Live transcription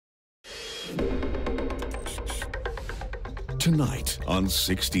Tonight on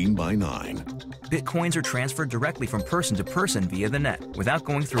 16 by 9. Bitcoins are transferred directly from person to person via the net without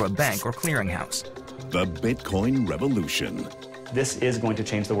going through a bank or clearinghouse. The Bitcoin revolution. This is going to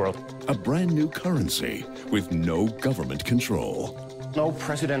change the world. A brand new currency with no government control. No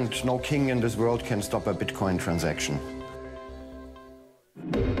president, no king in this world can stop a Bitcoin transaction.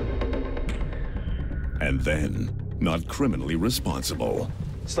 And then, not criminally responsible.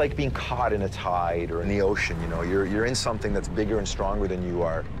 It's like being caught in a tide or in the ocean, you know. You're in something that's bigger and stronger than you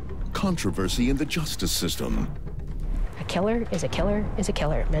are. Controversy in the justice system. A killer is a killer is a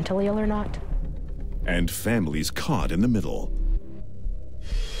killer, mentally ill or not. And families caught in the middle.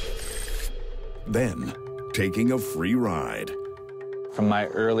 Then, taking a free ride. From my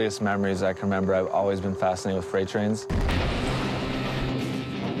earliest memories I can remember, I've always been fascinated with freight trains.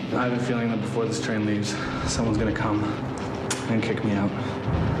 I have a feeling that before this train leaves, someone's gonna come and kick me out.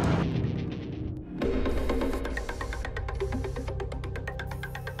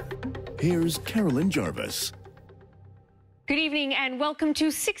 Here's Carolyn Jarvis. Good evening and welcome to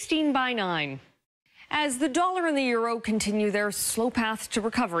 16 by 9. As the dollar and the euro continue their slow path to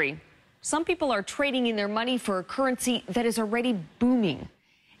recovery, some people are trading in their money for a currency that is already booming.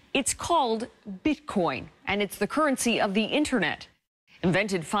 It's called Bitcoin, and it's the currency of the internet.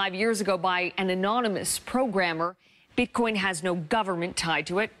 Invented 5 years ago by an anonymous programmer, Bitcoin has no government tied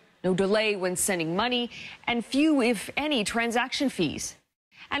to it, no delay when sending money, and few, if any, transaction fees.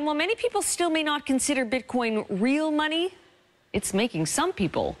 And while many people still may not consider Bitcoin real money, it's making some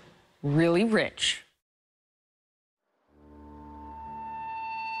people really rich.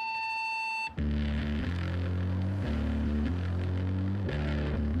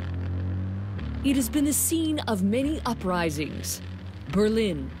 It has been the scene of many uprisings.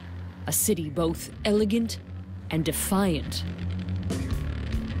 Berlin, a city both elegant and defiant.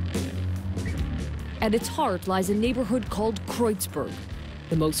 At its heart lies a neighborhood called Kreuzberg,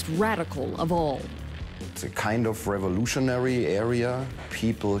 the most radical of all. It's a kind of revolutionary area.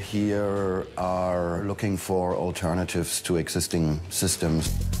 People here are looking for alternatives to existing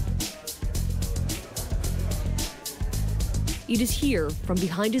systems. It is here, from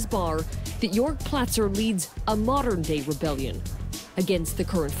behind his bar, that Jörg Platzer leads a modern-day rebellion against the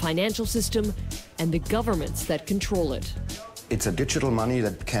current financial system and the governments that control it. It's a digital money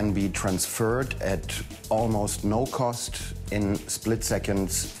that can be transferred at almost no cost in split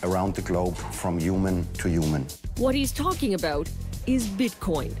seconds around the globe from human to human. What he's talking about is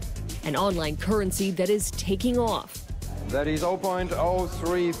Bitcoin, an online currency that is taking off. That is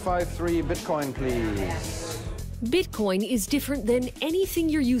 0.0353 Bitcoin, please. Bitcoin is different than anything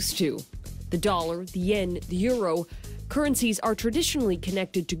you're used to. The dollar, the yen, the euro, currencies are traditionally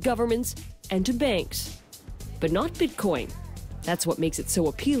connected to governments and to banks. But not Bitcoin. That's what makes it so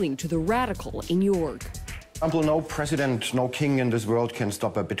appealing to the radical in Jörg. For example, no president, no king in this world can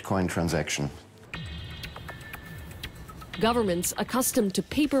stop a Bitcoin transaction. Governments accustomed to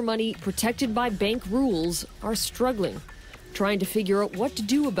paper money protected by bank rules are struggling, trying to figure out what to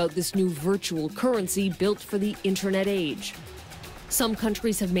do about this new virtual currency built for the internet age. Some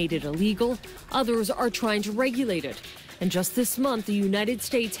countries have made it illegal, others are trying to regulate it. And just this month, the United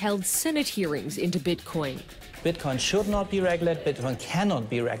States held Senate hearings into Bitcoin. Bitcoin should not be regulated, Bitcoin cannot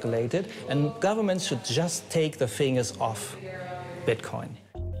be regulated, and governments should just take their fingers off Bitcoin.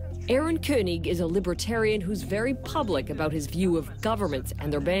 Aaron Koenig is a libertarian who's very public about his view of governments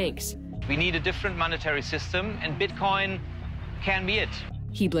and their banks. We need a different monetary system, and Bitcoin can be it.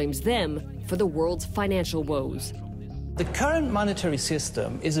 He blames them for the world's financial woes. The current monetary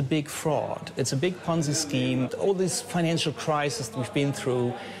system is a big fraud. It's a big Ponzi scheme. All this financial crisis that we've been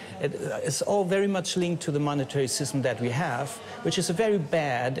through, it's all very much linked to the monetary system that we have, which is a very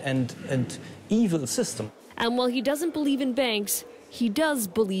bad and evil system. And while he doesn't believe in banks, he does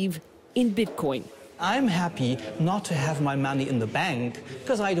believe in Bitcoin. I'm happy not to have my money in the bank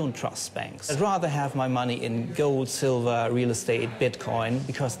because I don't trust banks. I'd rather have my money in gold, silver, real estate, Bitcoin,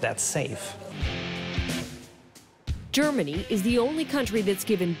 because that's safe. Germany is the only country that's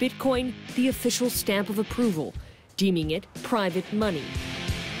given Bitcoin the official stamp of approval, deeming it private money.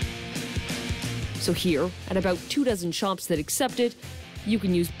 So here, at about 24 shops that accept it, you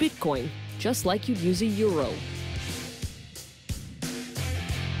can use Bitcoin just like you'd use a euro.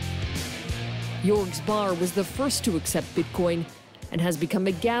 Jörg's bar was the first to accept Bitcoin and has become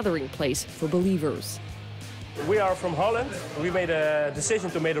a gathering place for believers. We are from Holland. We made a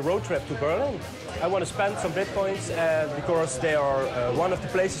decision to make a road trip to Berlin. I want to spend some Bitcoins because they are one of the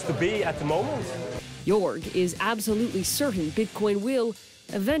places to be at the moment. Jörg is absolutely certain Bitcoin will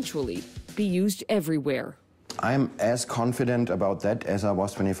eventually be used everywhere. I'm as confident about that as I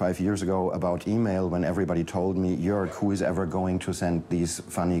was 25 years ago about email, when everybody told me, Jörg, who is ever going to send these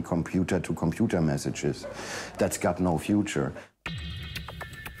funny computer-to-computer messages? That's got no future.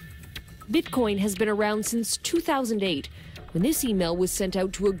 Bitcoin has been around since 2008, when this email was sent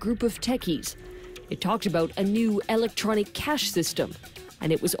out to a group of techies. It talked about a new electronic cash system,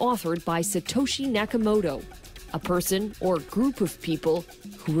 and it was authored by Satoshi Nakamoto, a person or group of people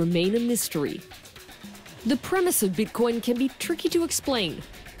who remain a mystery. The premise of Bitcoin can be tricky to explain.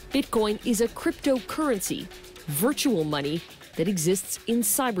 Bitcoin is a cryptocurrency, virtual money that exists in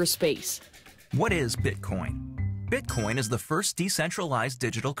cyberspace. What is Bitcoin? Bitcoin is the first decentralized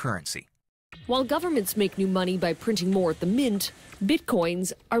digital currency. While governments make new money by printing more at the mint,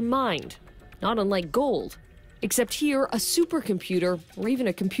 Bitcoins are mined, not unlike gold. Except here, a supercomputer, or even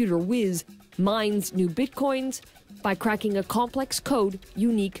a computer whiz, mines new Bitcoins by cracking a complex code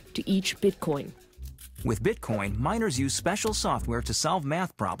unique to each Bitcoin. With Bitcoin, miners use special software to solve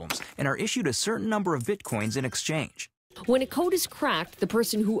math problems and are issued a certain number of Bitcoins in exchange. When a code is cracked, the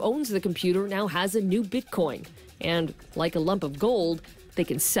person who owns the computer now has a new Bitcoin. And, like a lump of gold, they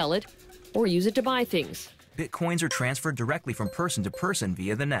can sell it or use it to buy things. Bitcoins are transferred directly from person to person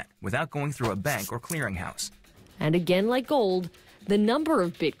via the net, without going through a bank or clearinghouse. And again, like gold, the number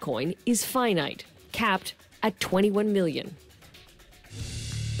of Bitcoin is finite, capped at 21 million.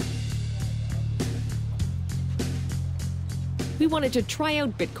 We wanted to try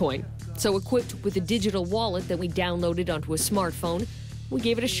out Bitcoin, so equipped with a digital wallet that we downloaded onto a smartphone, we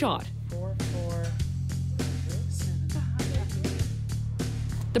gave it a shot.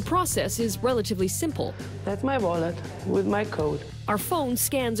 The process is relatively simple. That's my wallet with my code. Our phone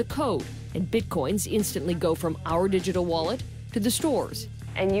scans a code, and Bitcoins instantly go from our digital wallet to the stores.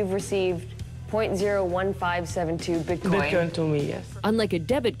 And you've received 0.01572 Bitcoin. Bitcoin to me, yes. Unlike a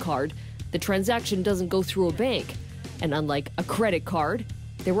debit card, the transaction doesn't go through a bank. And unlike a credit card,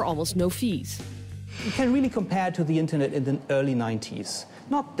 there were almost no fees. You can really compare it to the internet in the early 90s.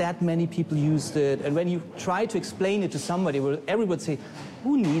 Not that many people used it, and when you try to explain it to somebody, everyone would say,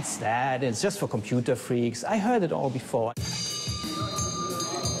 who needs that? It's just for computer freaks. I heard it all before.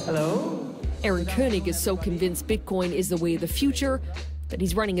 Hello? Aaron Koenig is so convinced Bitcoin is the way of the future that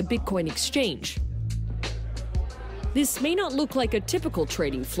he's running a Bitcoin exchange. This may not look like a typical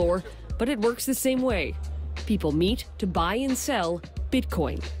trading floor, but it works the same way. People meet to buy and sell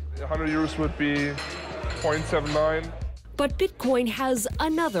Bitcoin. 100 euros would be 0.79. But Bitcoin has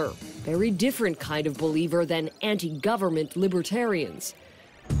another, very different kind of believer than anti-government libertarians.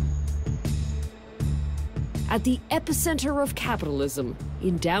 At the epicenter of capitalism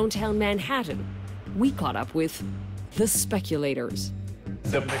in downtown Manhattan, we caught up with the speculators.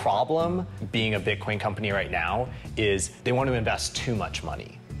 The problem being a Bitcoin company right now is they want to invest too much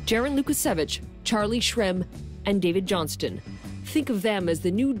money. Jaron Lukasiewicz, Charlie Shrem, and David Johnston. Think of them as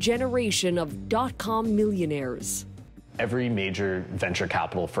the new generation of dot-com millionaires. Every major venture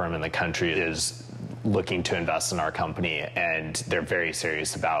capital firm in the country is looking to invest in our company, and they're very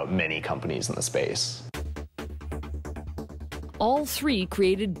serious about many companies in the space. All three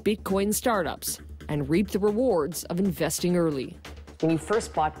created Bitcoin startups and reaped the rewards of investing early. When you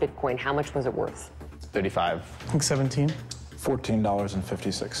first bought Bitcoin, how much was it worth? 35. I think 17.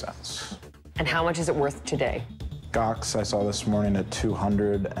 $14.56. And how much is it worth today? Gox I saw this morning at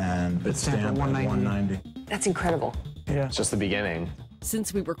 200 and Bitstamp at 190. That's incredible. Yeah. It's just the beginning.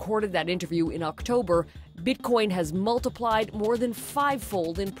 Since we recorded that interview in October, Bitcoin has multiplied more than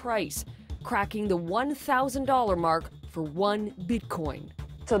fivefold in price, cracking the $1,000 mark for one Bitcoin.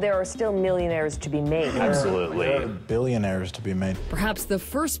 So there are still millionaires to be made. Absolutely. There are billionaires to be made. Perhaps the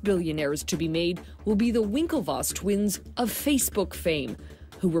first billionaires to be made will be the Winklevoss twins of Facebook fame,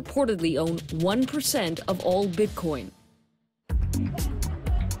 who reportedly own 1% of all Bitcoin.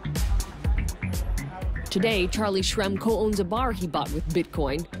 Today, Charlie Shrem co-owns a bar he bought with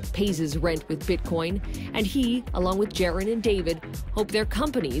Bitcoin, pays his rent with Bitcoin, and he, along with Jaron and David, hope their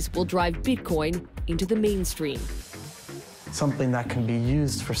companies will drive Bitcoin into the mainstream. Something that can be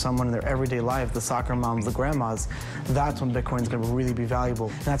used for someone in their everyday life, the soccer moms, the grandmas, that's when Bitcoin's going to really be valuable.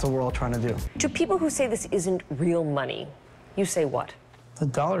 And that's what we're all trying to do. To people who say this isn't real money, you say what? The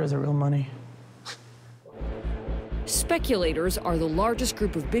dollar is a real money. Speculators are the largest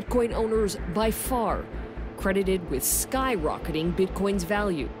group of Bitcoin owners by far, credited with skyrocketing Bitcoin's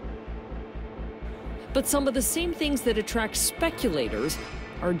value. But some of the same things that attract speculators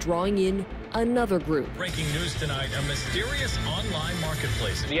are drawing in another group. Breaking news tonight, a mysterious online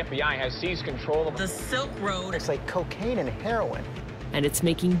marketplace. The FBI has seized control of the Silk Road. It's like cocaine and heroin. And it's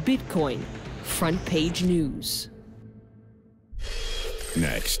making Bitcoin front page news.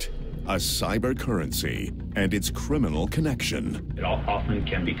 Next, a cyber currency and its criminal connection. It often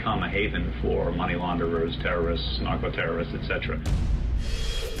can become a haven for money launderers, terrorists, narco-terrorists, etc.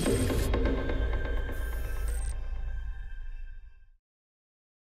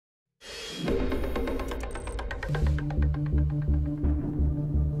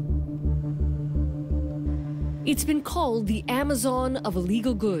 It's been called the Amazon of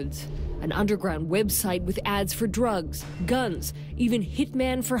illegal goods, an underground website with ads for drugs, guns, even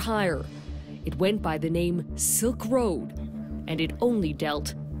hitman for hire. It went by the name Silk Road, and it only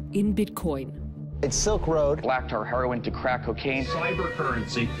dealt in Bitcoin. It's Silk Road. Black tar heroin to crack cocaine. Cyber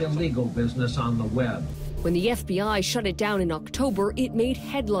currency, illegal business on the web. When the FBI shut it down in October, it made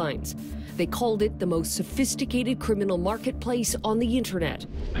headlines. They called it the most sophisticated criminal marketplace on the internet.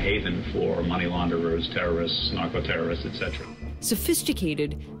 A haven for money launderers, terrorists, narco-terrorists, etc.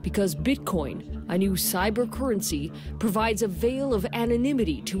 Sophisticated because Bitcoin, a new cyber currency, provides a veil of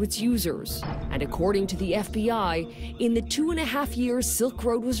anonymity to its users. And according to the FBI, in the 2.5 years Silk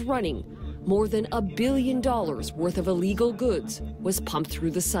Road was running, more than $1 billion worth of illegal goods was pumped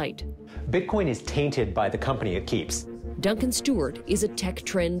through the site. Bitcoin is tainted by the company it keeps. Duncan Stewart is a tech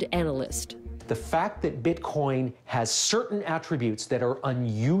trend analyst. The fact that Bitcoin has certain attributes that are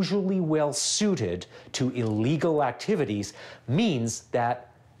unusually well suited to illegal activities means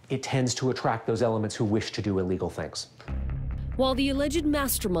that it tends to attract those elements who wish to do illegal things. While the alleged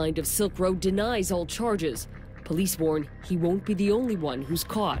mastermind of Silk Road denies all charges, police warn he won't be the only one who's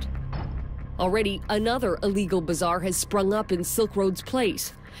caught. Already, another illegal bazaar has sprung up in Silk Road's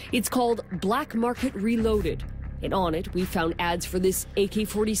place. It's called Black Market Reloaded, and on it we found ads for this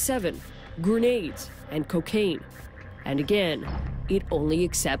AK-47, grenades, and cocaine. And again, it only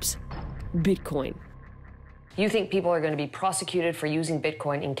accepts Bitcoin. You think people are going to be prosecuted for using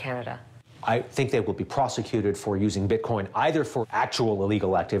Bitcoin in Canada? I think they will be prosecuted for using Bitcoin either for actual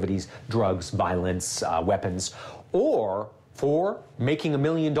illegal activities, drugs, violence, weapons, or for making $1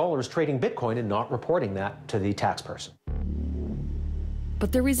 million trading Bitcoin and not reporting that to the tax person.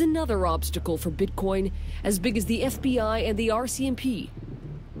 But there is another obstacle for Bitcoin as big as the FBI and the RCMP.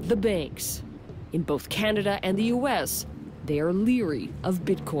 The banks. In both Canada and the US, they are leery of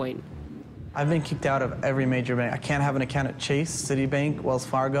Bitcoin. I've been kicked out of every major bank. I can't have an account at Chase, Citibank, Wells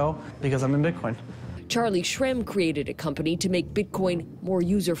Fargo, because I'm in Bitcoin. Charlie Shrem created a company to make Bitcoin more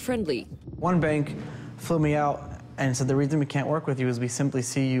user-friendly. One bank flew me out and said, the reason we can't work with you is we simply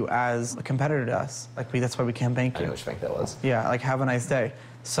see you as a competitor to us. Like, that's why we can't bank you. I know which bank that was. Yeah, like, have a nice day.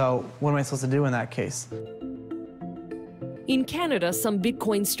 So what am I supposed to do in that case? In Canada, some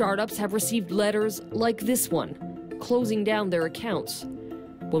Bitcoin startups have received letters like this one, closing down their accounts.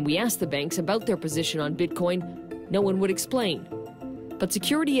 When we asked the banks about their position on Bitcoin, no one would explain. But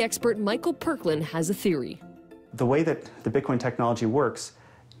security expert Michael Perklin has a theory. The way that the Bitcoin technology works,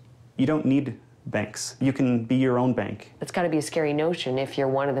 you don't need banks. You can be your own bank. That's got to be a scary notion if you're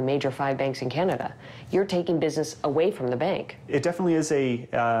one of the major 5 banks in Canada. You're taking business away from the bank. It definitely is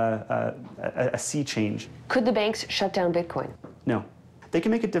a sea change. Could the banks shut down Bitcoin? No. They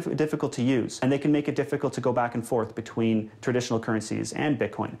can make it difficult to use, and they can make it difficult to go back and forth between traditional currencies and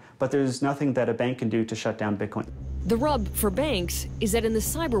Bitcoin. But there's nothing that a bank can do to shut down Bitcoin. The rub for banks is that in the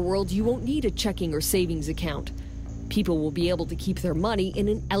cyber world, you won't need a checking or savings account. People will be able to keep their money in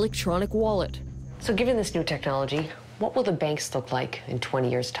an electronic wallet. So given this new technology, what will the banks look like in 20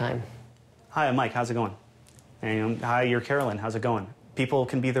 years' time? Hi, I'm Mike. How's it going? And hi, you're Carolyn. How's it going? People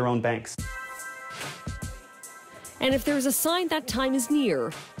can be their own banks. And if there's a sign that time is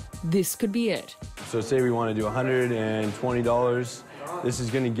near, this could be it. So say we want to do $120. This is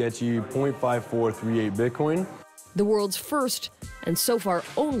going to get you 0.5438 Bitcoin. The world's first, and so far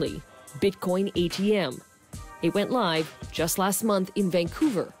only, Bitcoin ATM. It went live just last month in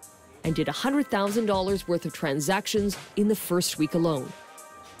Vancouver and did $100,000 worth of transactions in the first week alone.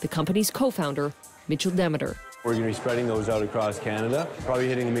 The company's co-founder, Mitchell Demeter. We're going to be spreading those out across Canada, probably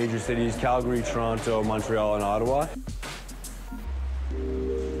hitting the major cities, Calgary, Toronto, Montreal, and Ottawa.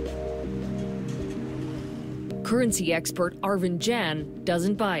 Currency expert Arvind Jan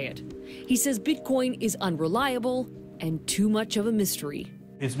doesn't buy it. He says Bitcoin is unreliable and too much of a mystery.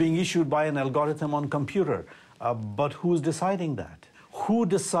 It's being issued by an algorithm on computer, but who's deciding that? Who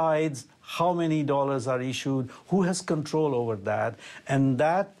decides how many dollars are issued? Who has control over that? And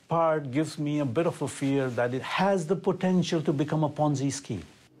that part gives me a bit of a fear that it has the potential to become a Ponzi scheme.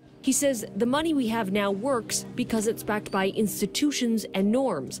 He says the money we have now works because it's backed by institutions and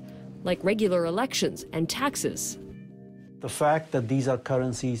norms, like regular elections and taxes. The fact that these are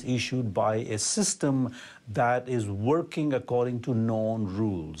currencies issued by a system that is working according to known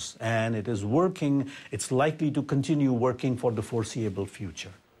rules, and it is working, it's likely to continue working for the foreseeable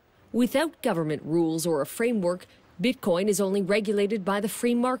future. Without government rules or a framework, Bitcoin is only regulated by the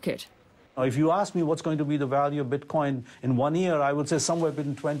free market. If you ask me what's going to be the value of Bitcoin in 1 year, I would say somewhere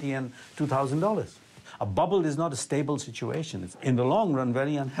between $20,000 and $2,000. A bubble is not a stable situation. It's, in the long run,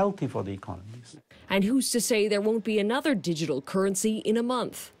 very unhealthy for the economies. And who's to say there won't be another digital currency in a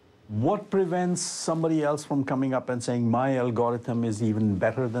month? What prevents somebody else from coming up and saying, my algorithm is even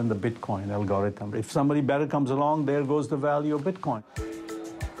better than the Bitcoin algorithm? If somebody better comes along, there goes the value of Bitcoin.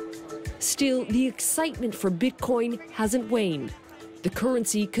 Still, the excitement for Bitcoin hasn't waned. The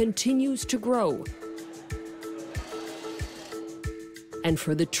currency continues to grow. And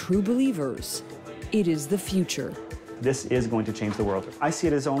for the true believers, it is the future. This is going to change the world. I see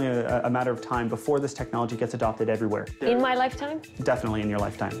it as only a matter of time before this technology gets adopted everywhere. In my lifetime? Definitely in your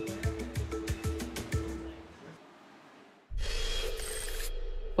lifetime.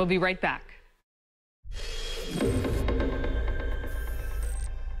 We'll be right back.